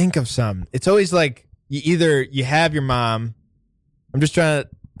trying to think of some. It's always like you have your mom. I'm just trying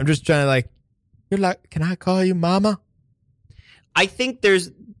to like, you're like, can I call you mama? I think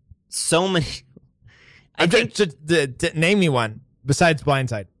there's so many. Name me one besides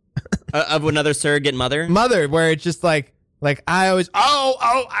Blindside. Of another surrogate mother? Mother, where it's just like I always,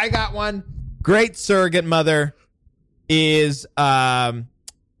 I got one. Great surrogate mother is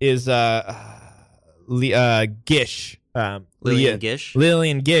Gish. Lillian Gish?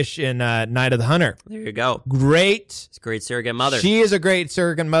 Lillian Gish in Night of the Hunter. There you go. Great. It's a great surrogate mother. She is a great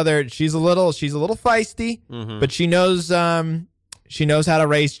surrogate mother. She's a little feisty, but she knows how to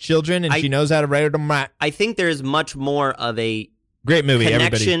raise children, and she knows how to raise them right. I think there's much more of a great movie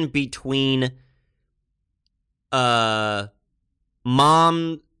connection between mom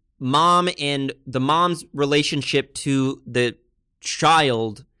and the mom's relationship to the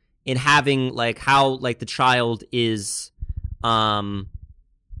child, in having like how like the child is like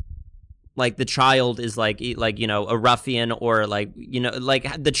the child is like you know, a ruffian, or like, you know,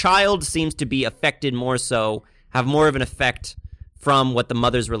 like the child seems to be affected more so, have more of an effect from what the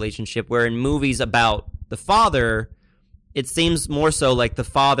mother's relationship, where in movies about the father, it seems more so like the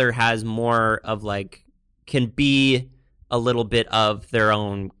father has more of like, can be a little bit of their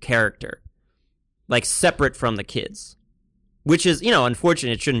own character, like separate from the kids, which is, you know,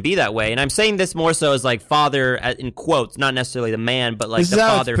 unfortunate. It shouldn't be that way. And I'm saying this more so as like father in quotes, not necessarily the man, but like this the is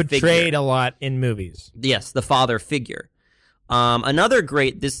how father it's portrayed figure. a lot in movies. Yes, the father figure. Another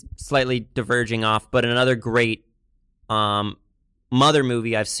great, this slightly diverging off, but another great mother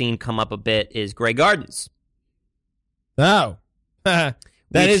movie I've seen come up a bit is Grey Gardens. Oh, that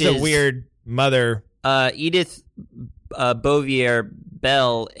is a weird mother. Edith Bouvier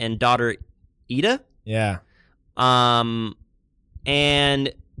Bell and daughter Ida. Yeah. And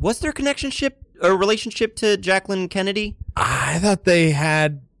what's their relationship to Jacqueline Kennedy? I thought they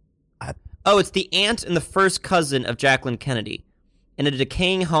had. Oh, it's the aunt and the first cousin of Jacqueline Kennedy in a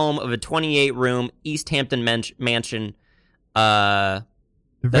decaying home of a 28-room East Hampton mansion that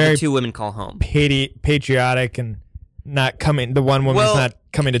Very the two women call home. Patriotic and not coming. The one woman's not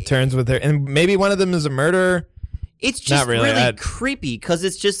coming to terms with her, and maybe one of them is a murderer. It's just really creepy because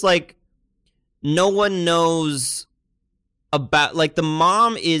it's just like no one knows about, like, the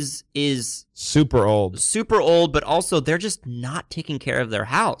mom is super old, but also they're just not taking care of their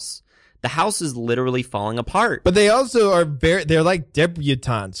house. The house is literally falling apart. But they also are they're like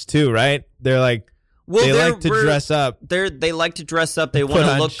debutantes too, right? They're like, they like to dress up. They like to dress up. They want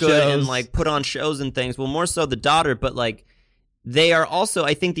to look good and like put on shows and things. Well, more so the daughter, but like they are also,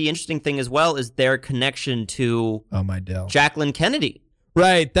 I think the interesting thing as well is their connection to Jacqueline Kennedy.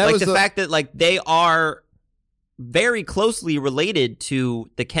 Right. That like was the fact that like they are very closely related to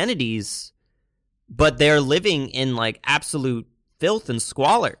the Kennedys, but they're living in like absolute filth and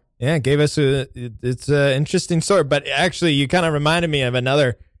squalor. Yeah, it gave us it's an interesting story. But actually, you kind of reminded me of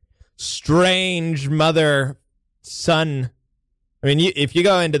another strange mother-son. I mean, if you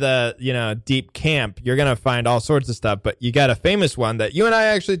go into the deep camp, you're gonna find all sorts of stuff. But you got a famous one that you and I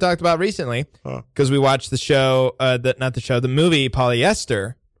actually talked about recently because we watched the show, the movie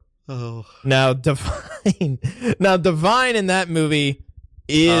Polyester. Oh, now Divine in that movie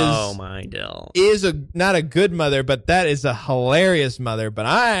is not a good mother, but that is a hilarious mother. But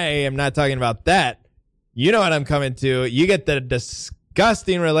I am not talking about that. You know what I'm coming to. You get the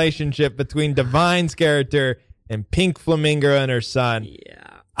disgusting relationship between Divine's character and Pink Flamingo and her son.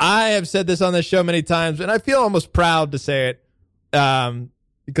 Yeah. I have said this on the show many times, and I feel almost proud to say it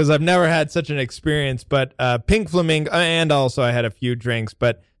because I've never had such an experience. But Pink Flamingo, and also I had a few drinks,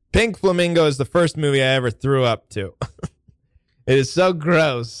 but Pink Flamingo is the first movie I ever threw up to. It is so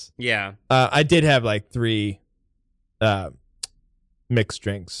gross. Yeah. I did have like 3 mixed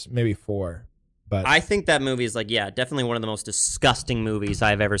drinks, maybe 4. But I think that movie is like, definitely one of the most disgusting movies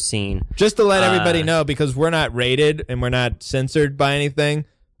I've ever seen. Just to let everybody know, because we're not rated and we're not censored by anything,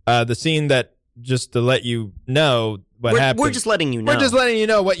 the scene that, just to let you know what happened. We're just letting you know. We're just letting you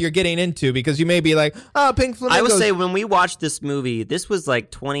know what you're getting into, because you may be like, oh, Pink Flamingo. I would say when we watched this movie, this was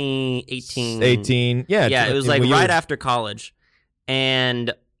like 2018. 18, yeah. Yeah, it was like right after college.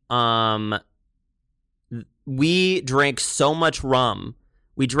 And we drank so much rum.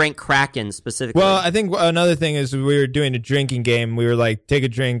 We drank Kraken specifically. Well, I think another thing is we were doing a drinking game. We were like, take a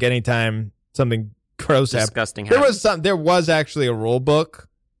drink anytime something gross disgusting happened. There was actually a rule book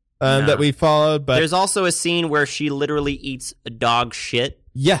that we followed, but there's also a scene where she literally eats a dog shit.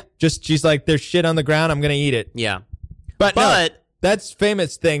 Yeah, she's like, there's shit on the ground, I'm gonna eat it. Yeah, but no, that's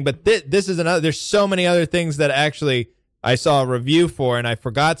famous thing. But this is another. There's so many other things that actually I saw a review for, and I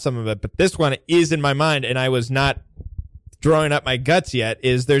forgot some of it. But this one is in my mind, and I was not throwing up my guts yet.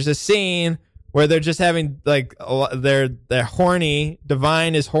 There's a scene where they're just having like they're horny.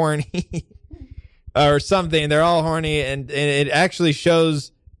 Divine is horny or something. They're all horny, and it actually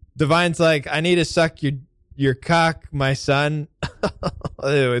shows Divine's like, I need to suck your cock, my son.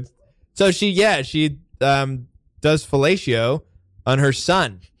 So she does fellatio on her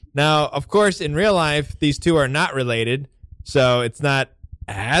son. Now, of course, in real life, these two are not related, so it's not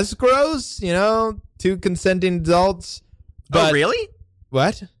as gross, two consenting adults. But, oh, really?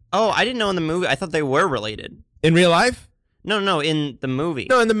 What? Oh, I didn't know in the movie. I thought they were related. In real life? No, in the movie.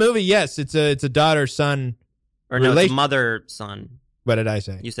 No, in the movie, yes. It's a daughter-son. Or no, it's mother-son. What did I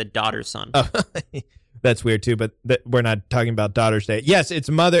say? You said daughter-son. Oh, that's weird, too, but we're not talking about Daughter's Day. Yes, it's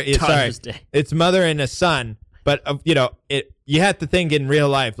mother. Daughter's Day. It's mother and a son, but, you have to think in real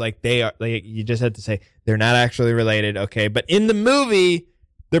life, like they are, like you just have to say, they're not actually related, okay? But in the movie,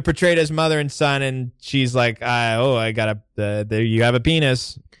 they're portrayed as mother and son, and she's like, I got there you have a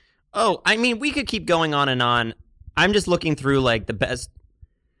penis. Oh, I mean, we could keep going on and on. I'm just looking through like the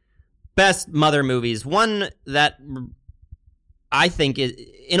best mother movies. One that I think is,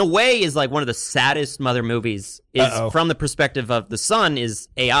 in a way, is like one of the saddest mother movies is from the perspective of the son is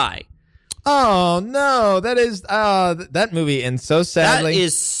AI. Oh no, that is that movie ends so sadly. That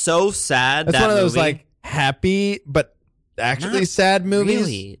is so sad. That's that one of those movie. like happy but actually Not sad movies.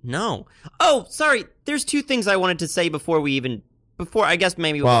 Really? No. Oh, sorry. There's two things I wanted to say before I guess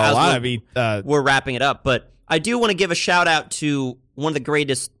maybe we're wrapping it up, but I do want to give a shout out to one of the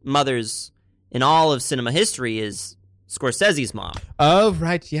greatest mothers in all of cinema history is Scorsese's mom. Oh,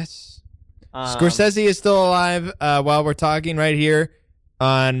 right, yes. Scorsese is still alive while we're talking right here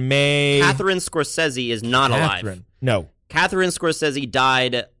on May. Catherine Scorsese is not alive. No. Catherine Scorsese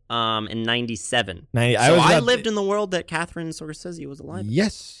died in 97. I lived in the world that Catherine Scorsese was alive.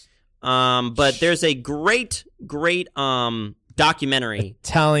 Yes. But there's a great documentary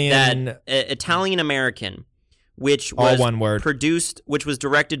Italian American, which was all one word, which was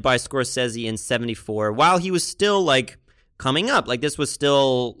directed by Scorsese in 74 while he was still like coming up. Like this was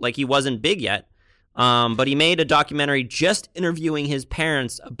still like he wasn't big yet. But he made a documentary just interviewing his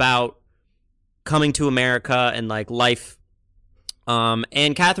parents about coming to America and like life.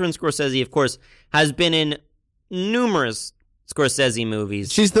 And Catherine Scorsese, of course, has been in numerous Scorsese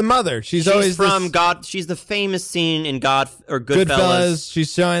movies. She's the mother. She's always from God. She's the famous scene in Goodfellas.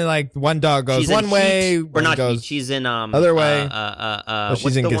 She's showing like one dog goes one way, or not. Goes she's in other way.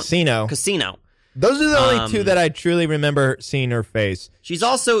 She's in Casino. Casino. Those are the only two that I truly remember seeing her face. She's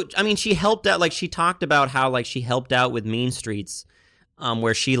also, I mean, she helped out. Like she talked about how like she helped out with Mean Streets,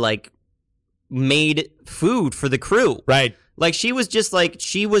 where she like made food for the crew. Right. Like she was just like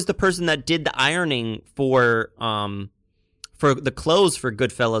she was the person that did the ironing for the clothes for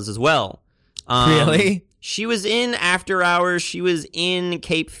Goodfellas as well. Really? She was in After Hours. She was in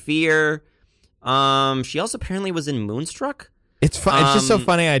Cape Fear. She also apparently was in Moonstruck. It's fun. It's just so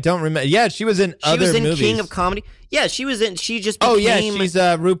funny. I don't remember. Yeah, she was in other movies. She was in King of Comedy. Yeah, she was in. She just became. Oh yeah, she's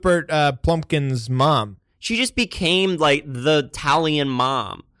Rupert Plumpkin's mom. She just became like the Italian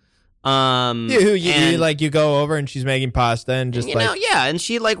mom. You go over and she's making pasta and just and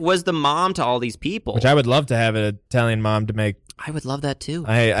she like was the mom to all these people. Which I would love to have an Italian mom to make. I would love that too.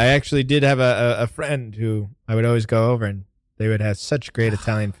 I actually did have a friend who I would always go over and they would have such great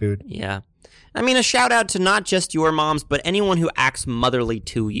Italian food. Yeah. I mean, a shout out to not just your moms, but anyone who acts motherly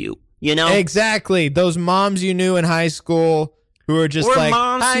to you. You know? Exactly. Those moms you knew in high school who are just like,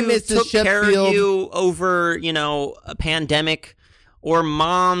 moms hi, who Mrs. took Sheffield. care of you over, a pandemic. Or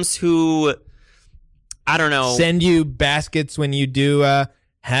moms who, I don't know. Send you baskets when you do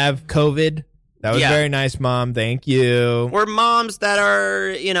have COVID. That was very nice, Mom. Thank you. Or moms that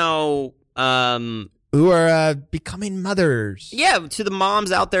are, who are becoming mothers. Yeah, to the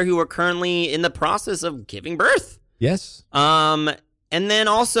moms out there who are currently in the process of giving birth. Yes. And then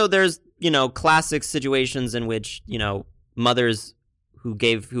also there's, classic situations in which, mothers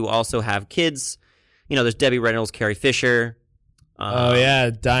who also have kids. There's Debbie Reynolds, Carrie Fisher.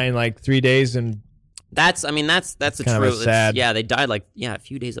 Dying like 3 days and that's a true. Sad. Yeah, they died like a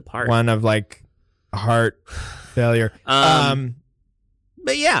few days apart. One of like heart failure.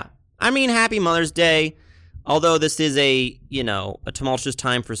 But yeah, I mean, happy Mother's Day. Although this is a tumultuous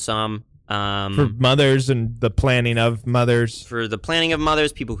time for some. For mothers and the planning of mothers. For the planning of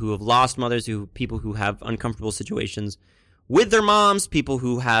mothers, people who have lost mothers, people who have uncomfortable situations with their moms, people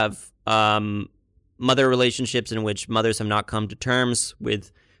who have mother relationships in which mothers have not come to terms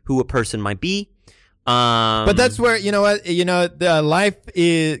with who a person might be. But that's where, the life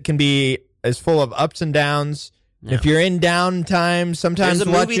can be as full of ups and downs. Yeah. If you're in downtime, sometimes there's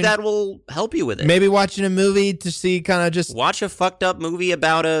a movie that will help you with it. Maybe watching a movie to see kind of just... Watch a fucked up movie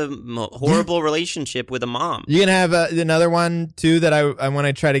about a horrible relationship with a mom. You're going to have another one, too, that I want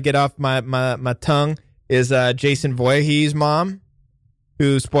to try to get off my tongue is Jason Voorhees' mom.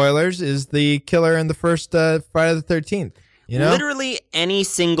 Who, spoilers, is the killer in the first Friday the 13th. Literally any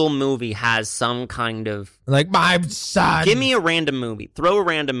single movie has some kind of... Like, my son. Give me a random movie. Throw a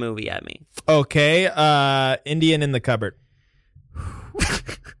random movie at me. Okay, Indian in the Cupboard.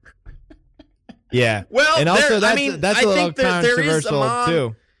 Yeah. Well, and also that's a little controversial,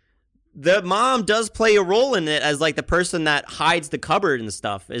 too. The mom does play a role in it as like the person that hides the cupboard and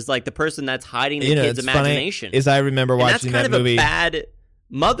stuff. Is like the person that's hiding the kid's imagination. Is I remember watching that movie. That's kind of a bad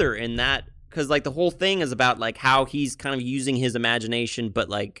mother in that, because like the whole thing is about like how he's kind of using his imagination, but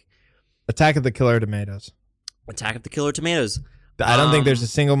like Attack of the Killer Tomatoes. Attack of the Killer Tomatoes. I don't think there's a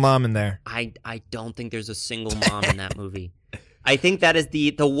single mom in there. I don't think there's a single mom in that movie. I think that is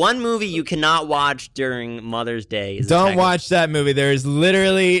the one movie you cannot watch during Mother's Day. Don't watch that movie. There is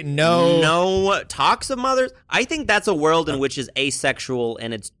literally no talks of mothers. I think that's a world in which is asexual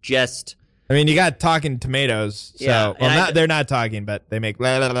and it's just. I mean, you got talking tomatoes. So, Yeah, well, they're not talking, but they make.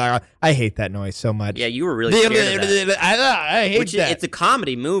 Blah, blah, blah. I hate that noise so much. Yeah, you were really scared of that. I hate that. It's a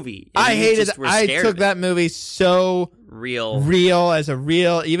comedy movie. I hated. I took that movie so real as a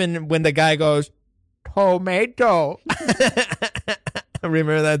real. Even when the guy goes, tomato.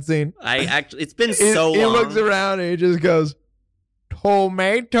 Remember that scene? It's been so long. He looks around and he just goes,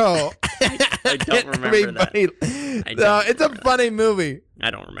 tomato. I don't remember that. It's a funny movie.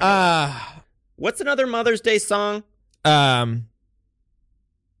 I don't remember. What's another Mother's Day song?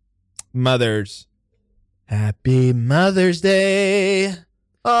 Mothers. Happy Mother's Day.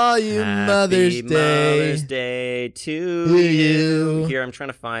 Oh, you Mother's Mother's Day to you. Here, I'm trying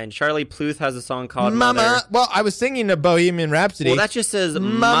to find. Charlie Pluth has a song called Mama. Mother. Well, I was singing a Bohemian Rhapsody. Well, that just says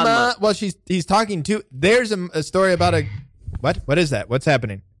Mama. Well, he's talking to. There's a story about a. What? What is that? What's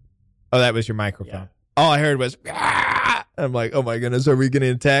happening? Oh, that was your microphone. Yeah. All I heard was. Ah! I'm like, oh my goodness, are we getting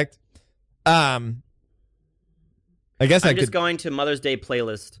attacked? I guess I'm just going to Mother's Day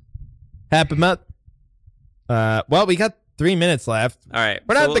playlist. Happy Mother. Well, we got 3 minutes left. All right.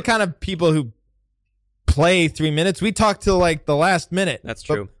 We're not the kind of people who play 3 minutes. We talk till like the last minute. That's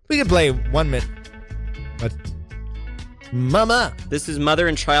true. But we can play 1 minute. What? Mama. This is Mother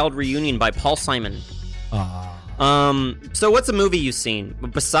and Child Reunion by Paul Simon. So what's a movie you've seen?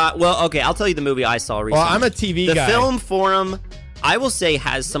 Well, okay, I'll tell you the movie I saw recently. Well, I'm a TV guy. The Film Forum, I will say,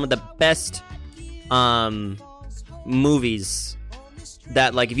 has some of the best movies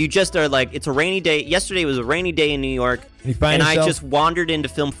that, like, if you just are like, it's a rainy day. Yesterday was a rainy day in New York, and I just wandered into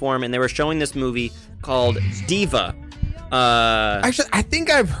Film Forum, and they were showing this movie called Diva. Actually, I think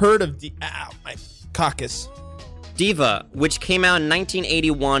I've heard of my caucus. Diva, which came out in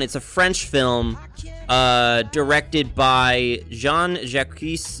 1981. It's a French film directed by Jean-Jacques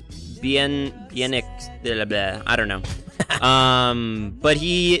Bienic. I don't know. But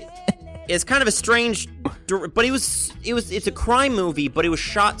he is kind of a strange. But it's a crime movie, but it was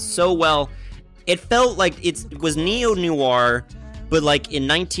shot so well. It felt like it was neo-noir, but like in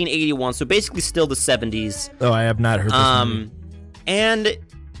 1981, so basically still the 70s. Oh, I have not heard this movie. And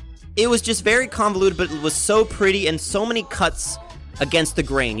it was just very convoluted, but it was so pretty and so many cuts against the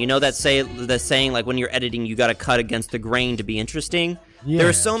grain. You know that saying, like, when you're editing, you got to cut against the grain to be interesting? Yeah. There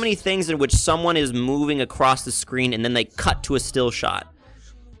are so many things in which someone is moving across the screen and then they cut to a still shot,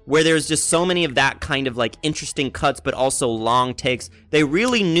 where there's just so many of that kind of, like, interesting cuts, but also long takes. They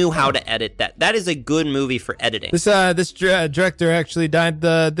really knew how to edit that. That is a good movie for editing. This director actually died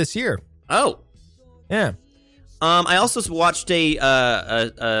this year. Oh. Yeah. I also watched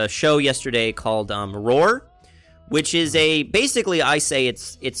a show yesterday called Roar, which is basically I say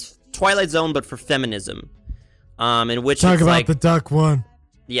it's Twilight Zone but for feminism. In which talk it's about like, the duck one.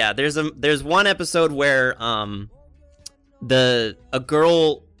 Yeah, there's one episode where a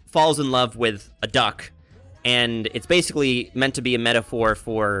girl falls in love with a duck, and it's basically meant to be a metaphor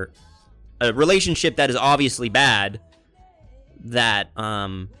for a relationship that is obviously bad that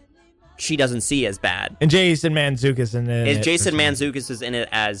she doesn't see as bad. And Jason Mantzoukas in it. Jason Mantzoukas is in it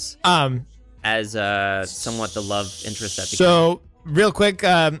as somewhat the love interest at the So, real quick,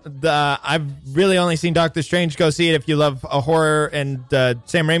 I've really only seen Doctor Strange. Go see it if you love a horror and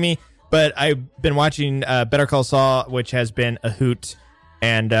Sam Raimi. But I've been watching Better Call Saul, which has been a hoot.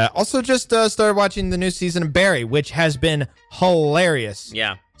 And also just started watching the new season of Barry, which has been hilarious.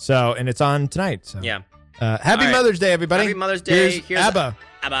 Yeah. So, and it's on tonight. So. Yeah. Happy Mother's Day, everybody. Happy Mother's Day. Here's ABBA.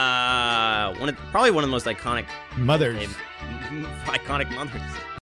 ABBA. Probably one of the most iconic mothers. Iconic mothers.